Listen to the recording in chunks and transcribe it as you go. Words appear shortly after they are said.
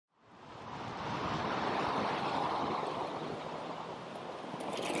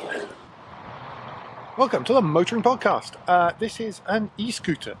Welcome to the Motoring Podcast. This is an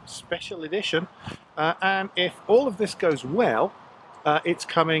e-scooter special edition, and if all of this goes well, it's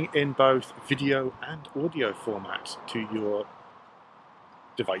coming in both video and audio formats to your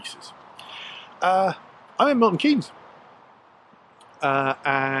devices. I'm in Milton Keynes,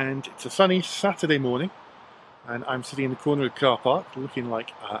 and it's a sunny Saturday morning, and I'm sitting in the corner of the car park looking like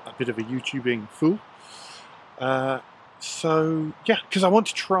a bit of a YouTubing fool. So yeah, because I want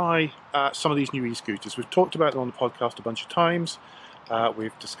to try some of these new e-scooters. We've talked about them on the podcast a bunch of times.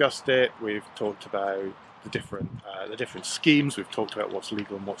 We've discussed it. We've talked about the different schemes. We've talked about what's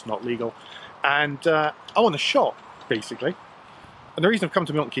legal and what's not legal. And I want a shot, basically. And the reason I've come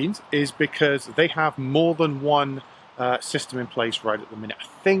to Milton Keynes is because they have more than one system in place right at the minute. I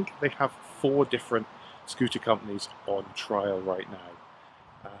think they have 4 different scooter companies on trial right now.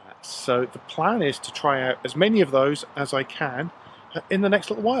 So the plan is to try out as many of those as I can in the next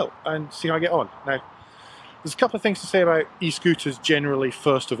little while and see how I get on. Now, there's a couple of things to say about e-scooters generally,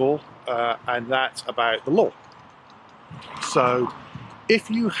 first of all, and that's about the law. So if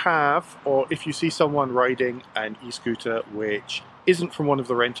you have, or if you see someone riding an e-scooter which isn't from one of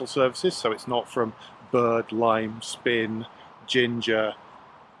the rental services, so it's not from Bird, Lime, Spin, Ginger,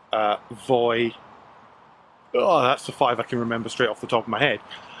 Voy, that's the 5 I can remember straight off the top of my head.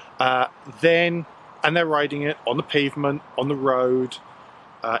 And they're riding it on the pavement, on the road,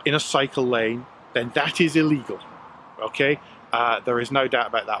 in a cycle lane, then that is illegal. Okay, there is no doubt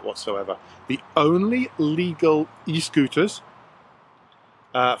about that whatsoever. The only legal e-scooters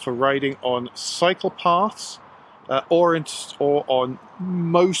for riding on cycle paths or on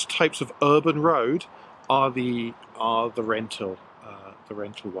most types of urban road are the rental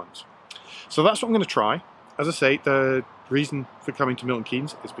ones. So that's what I'm going to try. As I say, the reason for coming to Milton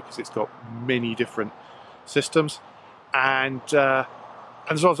Keynes is because it's got many different systems, and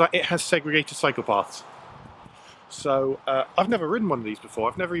as well as that, it has segregated cycle paths. So I've never ridden one of these before.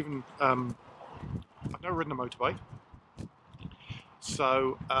 I've never ridden a motorbike.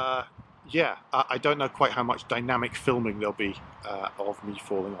 So yeah, I don't know quite how much dynamic filming there'll be of me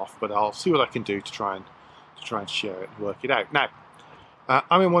falling off, but I'll see what I can do to try and share it and work it out. Now,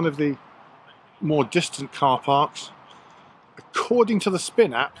 I'm in one of the more distant car parks. According to the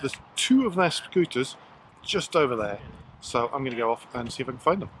Spin app, there's 2 of their scooters just over there. So I'm going to go off and see if I can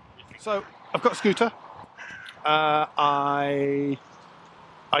find them. So I've got a scooter. I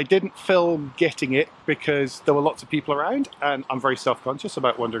didn't film getting it because there were lots of people around, and I'm very self-conscious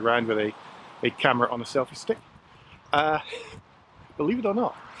about wandering around with a camera on a selfie stick. Believe it or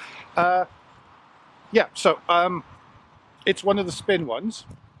not. Yeah, so it's one of the Spin ones.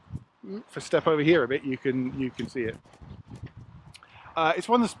 If I step over here a bit, you can see it. It's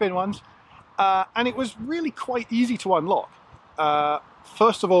one of the Spin ones, and it was really quite easy to unlock.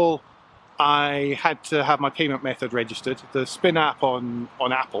 First of all, I had to have my payment method registered. The Spin app on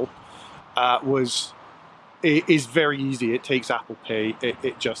Apple is very easy. It takes Apple Pay.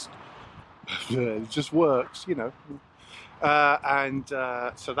 It just works, you know.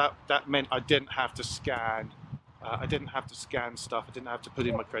 So that meant I didn't have to scan. I didn't have to scan stuff. I didn't have to put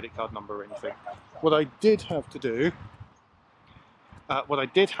in my credit card number or anything. What I did have to do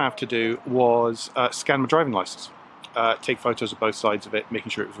was scan my driving license, take photos of both sides of it, making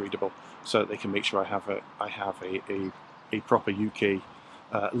sure it was readable, so that they can make sure I have a proper UK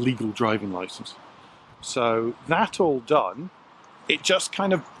legal driving license. So that all done, it just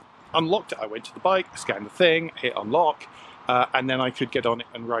kind of unlocked it. I went to the bike, I scanned the thing, hit unlock, and then I could get on it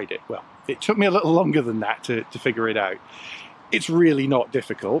and ride it. Well, it took me a little longer than that to figure it out. It's really not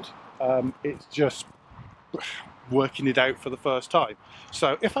difficult. It's just working it out for the first time.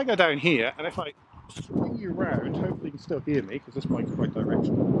 So if I go down here, and if I swing you around, hopefully you can still hear me, because this mic's quite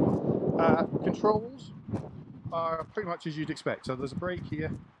directional. Controls are pretty much as you'd expect. So there's a brake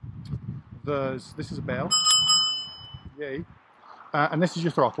here. This is a bell. Yay. And this is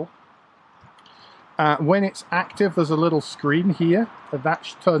your throttle. When it's active, there's a little screen here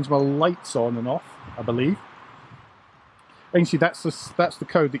that turns my lights on and off, I believe. And you see that's the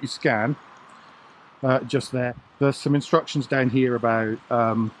code that you scan. Just there. There's some instructions down here about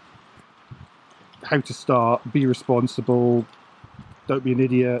how to start, be responsible, don't be an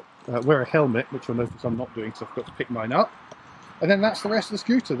idiot, wear a helmet, which you'll notice I'm not doing, so I've got to pick mine up. And then that's the rest of the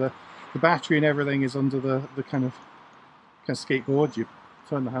scooter. The battery and everything is under the kind of skateboard. You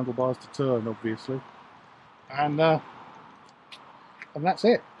turn the handlebars to turn, obviously. And that's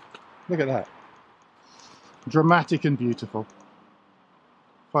it. Look at that. Dramatic and beautiful.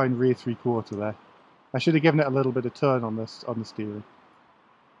 Fine rear 3/4 there. I should have given it a little bit of turn on the steering.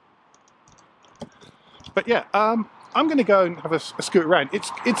 But yeah, I'm going to go and have a scoot around.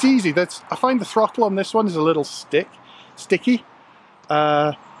 It's easy. I find the throttle on this one is a little sticky.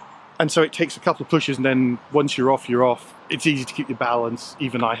 And so it takes a couple of pushes, and then once you're off, you're off. It's easy to keep your balance.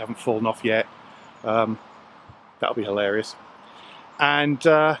 Even I haven't fallen off yet. That'll be hilarious. And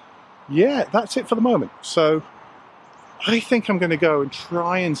yeah, that's it for the moment. So I think I'm going to go and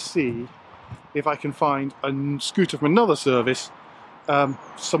try and see if I can find a scooter from another service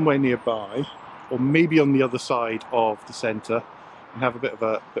somewhere nearby, or maybe on the other side of the centre, and have a bit of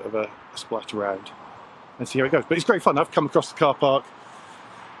a splat around and see how it goes. But it's great fun. I've come across the car park,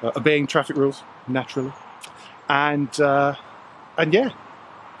 obeying traffic rules naturally, and yeah,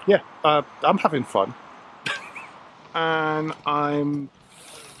 I'm having fun. And I'm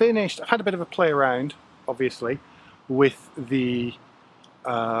finished. I've had a bit of a play around, obviously, with the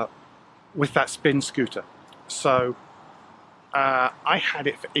with that spin scooter. So I had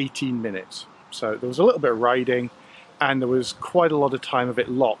it for 18 minutes. So there was a little bit of riding, and there was quite a lot of time of it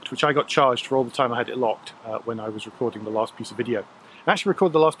locked, which I got charged for all the time I had it locked when I was recording the last piece of video. I actually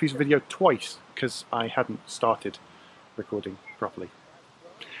recorded the last piece of video twice because I hadn't started recording properly.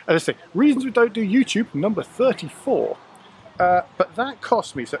 As I say, reasons we don't do YouTube, number 34. But that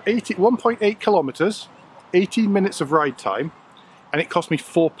cost me, so 1.8 kilometres, 18 minutes of ride time, and it cost me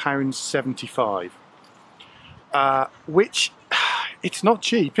 £4.75. Which, it's not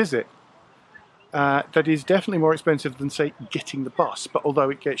cheap, is it? That is definitely more expensive than, say, getting the bus. But although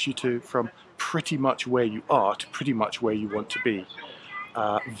it gets you from pretty much where you are to pretty much where you want to be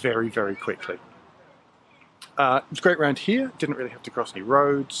very, very quickly. It was great around here, didn't really have to cross any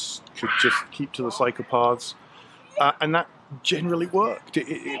roads, could just keep to the cycle paths, and that generally worked.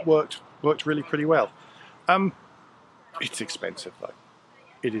 It worked really pretty well. It's expensive though.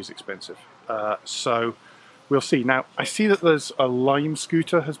 It is expensive. So we'll see. Now, I see that there's a Lime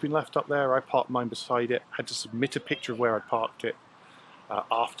scooter has been left up there. I parked mine beside it, had to submit a picture of where I parked it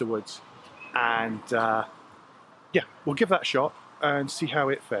afterwards, and yeah, we'll give that a shot and see how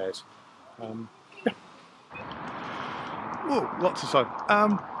it fares. Oh, lots of sun.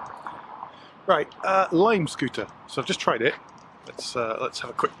 Right, Lime scooter. So I've just tried it. Let's have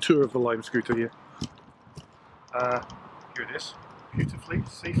a quick tour of the Lime scooter here. Here it is, beautifully,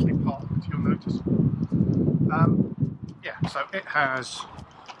 safely parked. You'll notice. Yeah, so it has,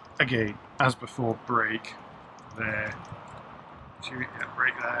 again, as before, brake there,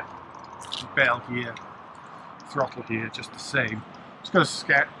 brake there, bell here, throttle here, just the same. It's got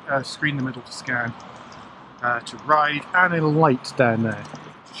a screen in the middle to scan. To ride, and a light down there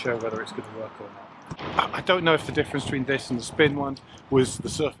to show whether it's going to work or not. I don't know if the difference between this and the spin one was the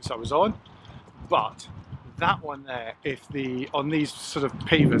surface I was on, but that one there, on these sort of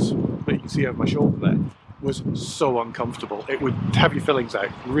pavers that you can see over my shoulder there, was so uncomfortable. It would have your fillings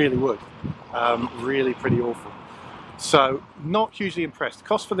out, really would. Really pretty awful. So not hugely impressed. The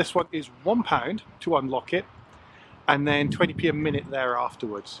cost for this one is £1 to unlock it, and then 20p a minute there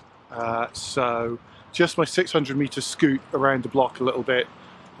afterwards. So just my 600 metre scoot around the block a little bit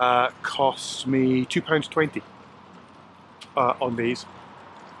cost me £2.20 on these.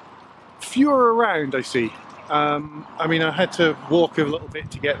 Fewer around, I see. I mean, I had to walk a little bit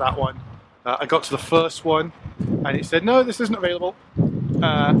to get that one. I got to the first one and it said, no, this isn't available.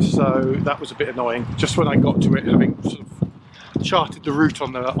 So that was a bit annoying. Just when I got to it, having sort of charted the route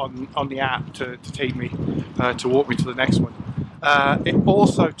on the app to take me, to walk me to the next one. It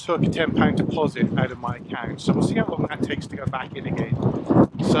also took a £10 deposit out of my account, so we'll see how long that takes to go back in again.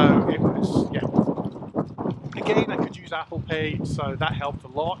 So it was, yeah. Again, I could use Apple Pay, so that helped a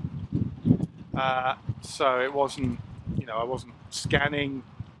lot. So it wasn't, I wasn't scanning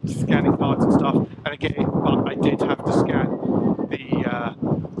cards and stuff. And again, but I did have to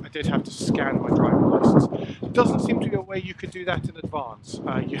scan my driving license. It doesn't seem to be a way you could do that in advance.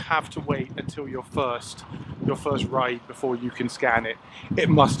 You have to wait until your first ride before you can scan it. It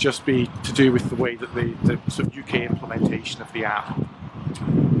must just be to do with the way that the sort of UK implementation of the app.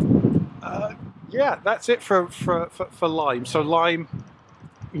 Yeah, that's it for Lime. So Lime,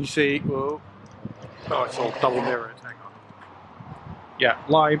 you see, whoa, oh, it's all double mirrored. Hang on. Yeah,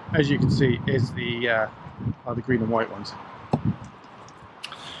 Lime, as you can see, is the green and white ones.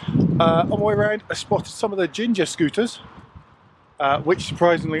 On my way around, I spotted some of the ginger scooters, which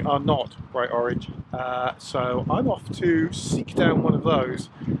surprisingly are not bright orange. So I'm off to seek down one of those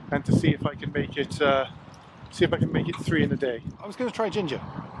and to see if I can make it. See if I can make it 3 in a day. I was going to try ginger,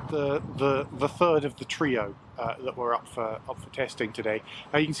 the third of the trio that were up for testing today.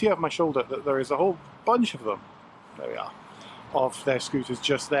 Now you can see over my shoulder that there is a whole bunch of them. There we are, of their scooters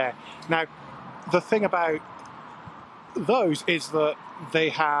just there. Now, the thing about those is that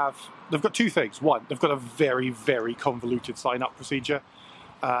they've got two things. One, they've got a very, very convoluted sign-up procedure.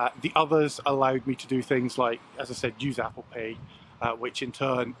 The others allowed me to do things like, as I said, use Apple Pay, which in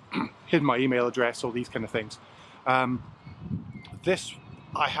turn hid my email address, all these kind of things. This,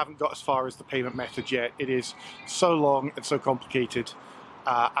 I haven't got as far as the payment method yet. It is so long and so complicated,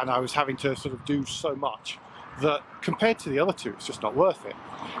 and I was having to sort of do so much that compared to the other two, it's just not worth it.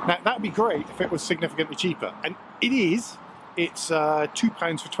 Now, that'd be great if it was significantly cheaper, and it is. It's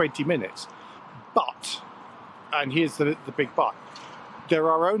 £2 for 20 minutes, but, and here's the big but, there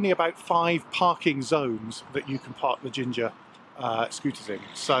are only about 5 parking zones that you can park the Ginger scooters in.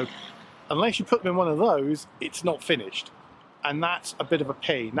 So unless you put them in one of those, it's not finished. And that's a bit of a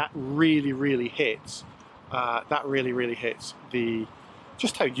pain. That really, really hits.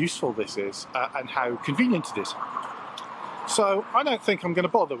 Just how useful this is and how convenient it is. So I don't think I'm going to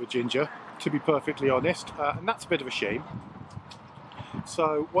bother with Ginger, to be perfectly honest, and that's a bit of a shame.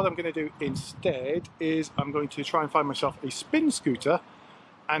 So what I'm going to do instead is I'm going to try and find myself a spin scooter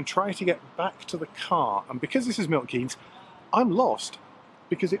and try to get back to the car. And because this is Milton Keynes, I'm lost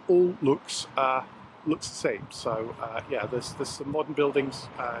because it all looks the same. So yeah, there's some modern buildings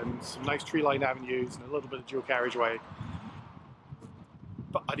and some nice tree-lined avenues and a little bit of dual carriageway.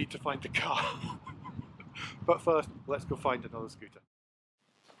 But I need to find the car. But first, let's go find another scooter.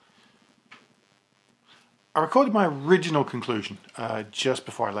 I recorded my original conclusion just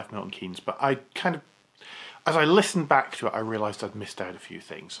before I left Milton Keynes, but I kind of, as I listened back to it, I realised I'd missed out a few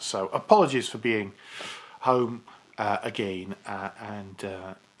things. So apologies for being home again and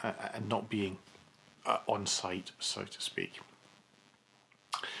not being on site, so to speak.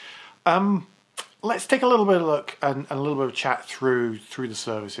 Let's take a little bit of a look and a little bit of a chat through the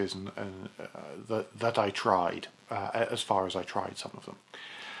services and that I tried, as far as I tried some of them.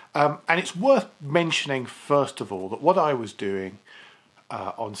 And it's worth mentioning, first of all, that what I was doing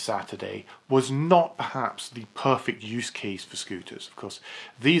on Saturday was not perhaps the perfect use case for scooters. Of course,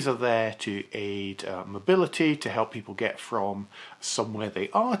 these are there to aid mobility, to help people get from somewhere they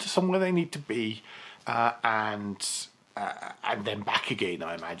are to somewhere they need to be, and then back again,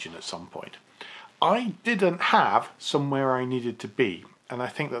 I imagine, at some point. I didn't have somewhere I needed to be, and I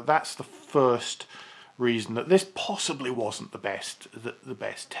think that that's the first reason that this possibly wasn't the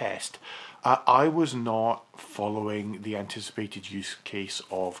best test. I was not following the anticipated use case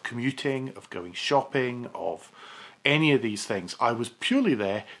of commuting, of going shopping, of any of these things. I was purely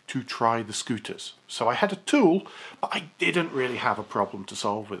there to try the scooters. So I had a tool, but I didn't really have a problem to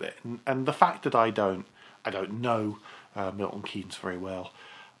solve with it. And the fact that I don't know Milton Keynes very well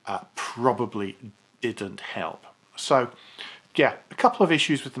probably didn't help. So yeah, a couple of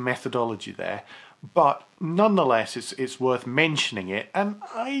issues with the methodology there, but nonetheless it's worth mentioning it, and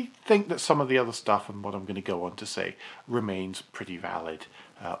I think that some of the other stuff and what I'm going to go on to say remains pretty valid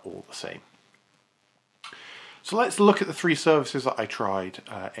all the same. So let's look at the 3 services that I tried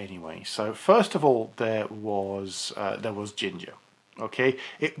anyway. So first of all, there was Ginger. Okay,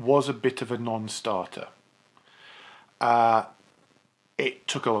 it was a bit of a non-starter. It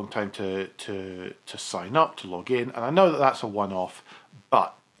took a long time to sign up, to log in, and I know that that's a one-off,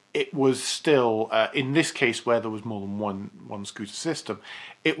 but it was still, in this case where there was more than one scooter system,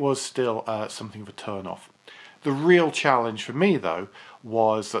 it was still something of a turn-off. The real challenge for me, though,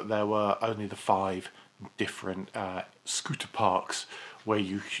 was that there were only the 5 different scooter parks where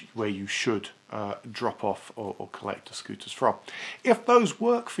you should drop off or collect the scooters from. If those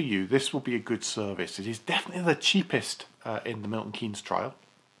work for you, this will be a good service. It is definitely the cheapest in the Milton Keynes trial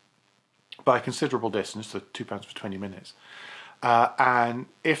by a considerable distance, so £2 for 20 minutes. And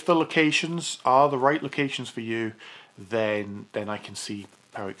if the locations are the right locations for you, then I can see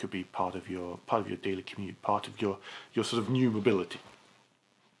how it could be part of your daily commute, part of your sort of new mobility.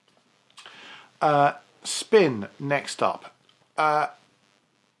 Spin next up.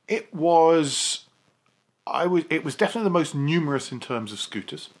 It was definitely the most numerous in terms of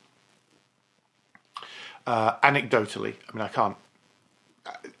scooters. Anecdotally, I mean,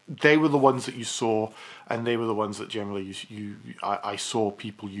 they were the ones that you saw, and they were the ones that generally I saw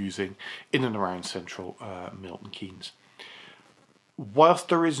people using in and around central Milton Keynes. Whilst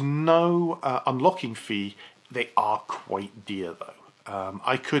there is no unlocking fee, they are quite dear though.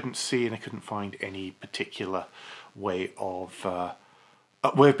 I couldn't see and I couldn't find any particular way of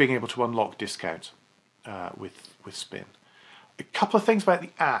being able to unlock discounts with Spin. A couple of things about the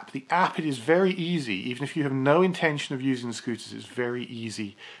app. The app, it is very easy, even if you have no intention of using the scooters, it's very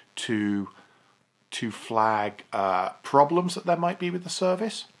easy to flag problems that there might be with the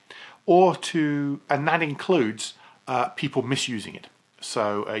service, and that includes people misusing it.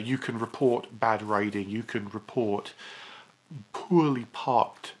 So you can report bad riding, you can report poorly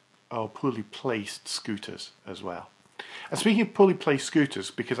parked or poorly placed scooters as well. And speaking of poorly placed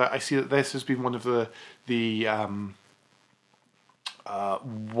scooters, because I see that this has been one of the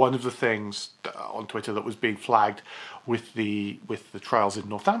things on Twitter that was being flagged with the trials in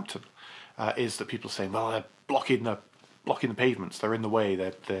Northampton, is that people are saying, well, they're blocking the pavements, they're in the way,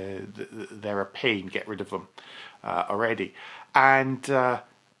 they're a pain, get rid of them already. And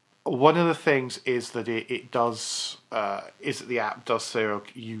one of the things is that it does is that the app does say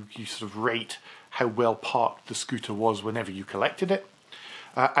you sort of rate how well parked the scooter was whenever you collected it,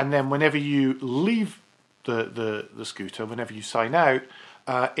 and then whenever you leave the scooter, whenever you sign out,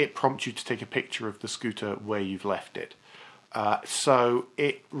 it prompts you to take a picture of the scooter where you've left it. So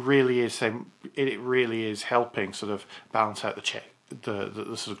it really is helping sort of balance out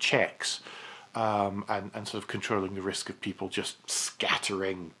the sort of checks, and sort of controlling the risk of people just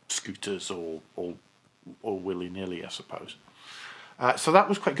scattering scooters all willy-nilly, I suppose. So that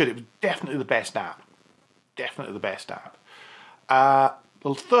was quite good. It was definitely the best app. Definitely the best app.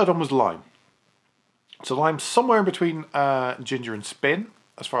 The third one was Lime. So Lime's somewhere in between Ginger and Spin,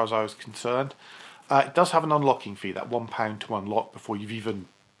 as far as I was concerned. It does have an unlocking fee, that £1 to unlock before you've even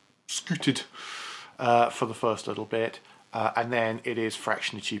scooted for the first little bit. And then it is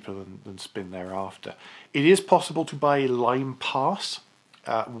fractionally cheaper than Spin thereafter. It is possible to buy a Lime Pass,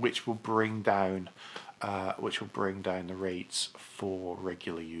 which will bring down the rates for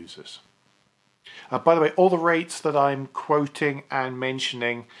regular users. By the way, all the rates that I'm quoting and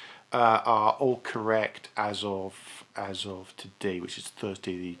mentioning are all correct as of today, which is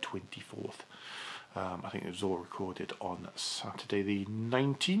Thursday the 24th. I think it was all recorded on Saturday the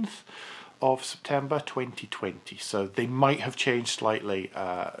 19th of September 2020. So they might have changed slightly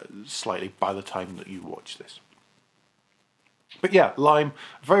by the time that you watch this. But yeah, Lime,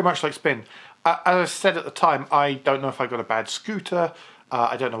 very much like Spin. As I said at the time, I don't know if I got a bad scooter.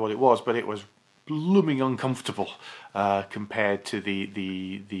 I don't know what it was, but it was blooming uncomfortable compared to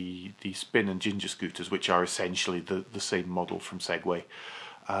the Spin and Ginger scooters, which are essentially the same model from Segway,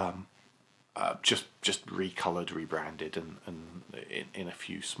 just recoloured, rebranded, and in a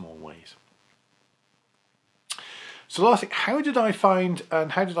few small ways. So last thing, how did I find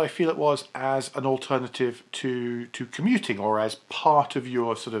and how did I feel it was as an alternative to commuting, or as part of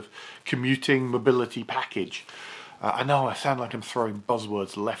your sort of commuting mobility package? I know I sound like I'm throwing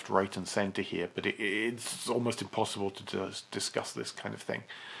buzzwords left, right and centre here, but it's almost impossible to discuss this kind of thing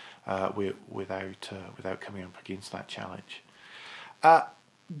without coming up against that challenge. The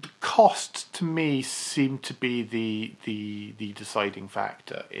cost to me seemed to be the deciding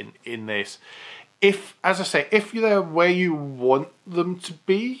factor in this. If, as I say, if they're where you want them to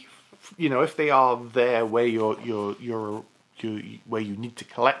be, you know, if they are there where where you need to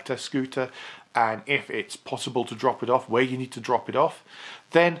collect a scooter, and if it's possible to drop it off where you need to drop it off,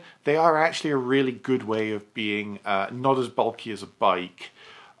 then they are actually a really good way of being not as bulky as a bike,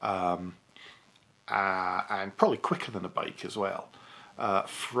 and probably quicker than a bike as well,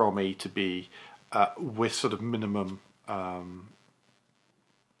 from A to B, with sort of minimum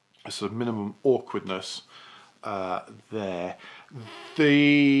awkwardness there.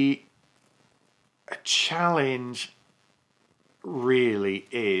 The challenge really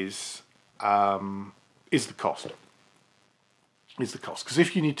is the cost. Because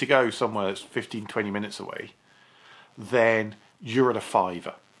if you need to go somewhere that's 15-20 minutes away, then you're at a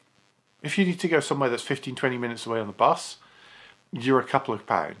 £5. If you need to go somewhere that's 15-20 minutes away on the bus, you're a couple of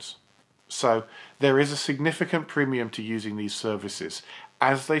pounds. So there is a significant premium to using these services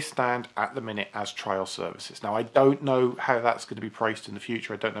as they stand at the minute as trial services. Now, I don't know how that's going to be priced in the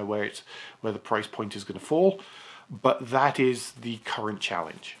future. I don't know where the price point is going to fall, but that is the current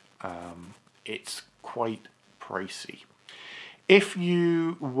challenge. It's quite pricey. If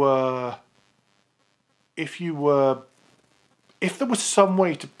there was some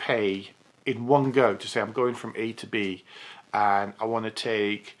way to pay in one go, to say I'm going from A to B and I want to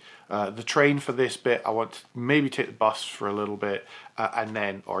take the train for this bit, I want to maybe take the bus for a little bit, and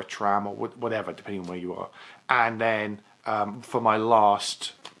then, or a tram or whatever, depending on where you are, and then for my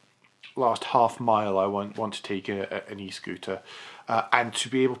last half mile I want to take an e-scooter, and to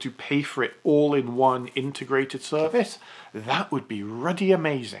be able to pay for it all in one integrated service, that would be ruddy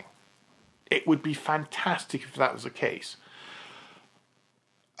amazing. It would be fantastic if that was the case.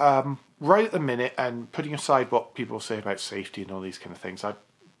 Right at the minute, and putting aside what people say about safety and all these kind of things, I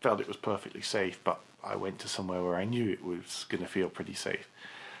felt it was perfectly safe, but I went to somewhere where I knew it was going to feel pretty safe.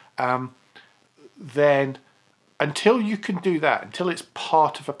 Then, until you can do that, until it's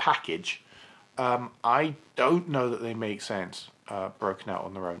part of a package, I don't know that they make sense broken out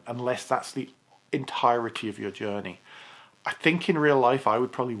on their own, unless that's the entirety of your journey. I think in real life I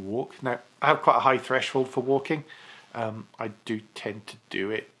would probably walk. Now, I have quite a high threshold for walking. I do tend to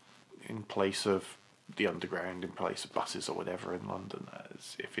do it in place of the underground, in place of buses or whatever in London.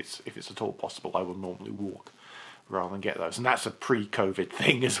 If it's at all possible, I will normally walk rather than get those. And that's a pre-COVID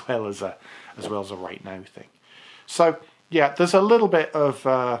thing as well as a right now thing. So yeah, there's a little bit of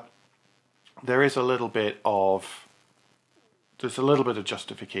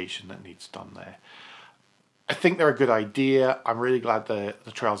justification that needs done there. I think they're a good idea. I'm really glad the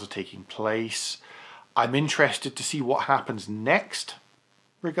trials are taking place. I'm interested to see what happens next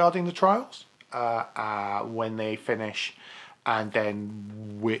regarding the trials when they finish, and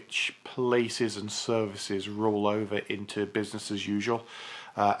then which places and services roll over into business as usual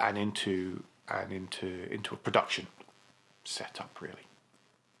and into a production setup, really.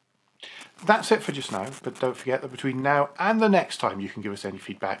 That's it for just now, but don't forget that between now and the next time you can give us any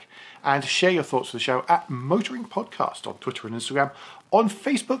feedback and share your thoughts for the show at Motoring Podcast on Twitter and Instagram, on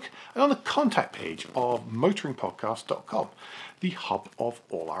Facebook, and on the contact page of motoringpodcast.com, the hub of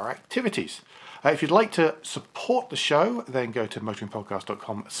all our activities. If you'd like to support the show, then go to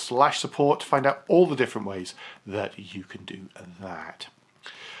motoringpodcast.com/support to find out all the different ways that you can do that.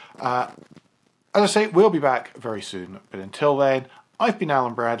 As I say, we'll be back very soon, but until then, I've been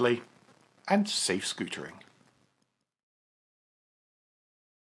Alan Bradley, and safe scootering.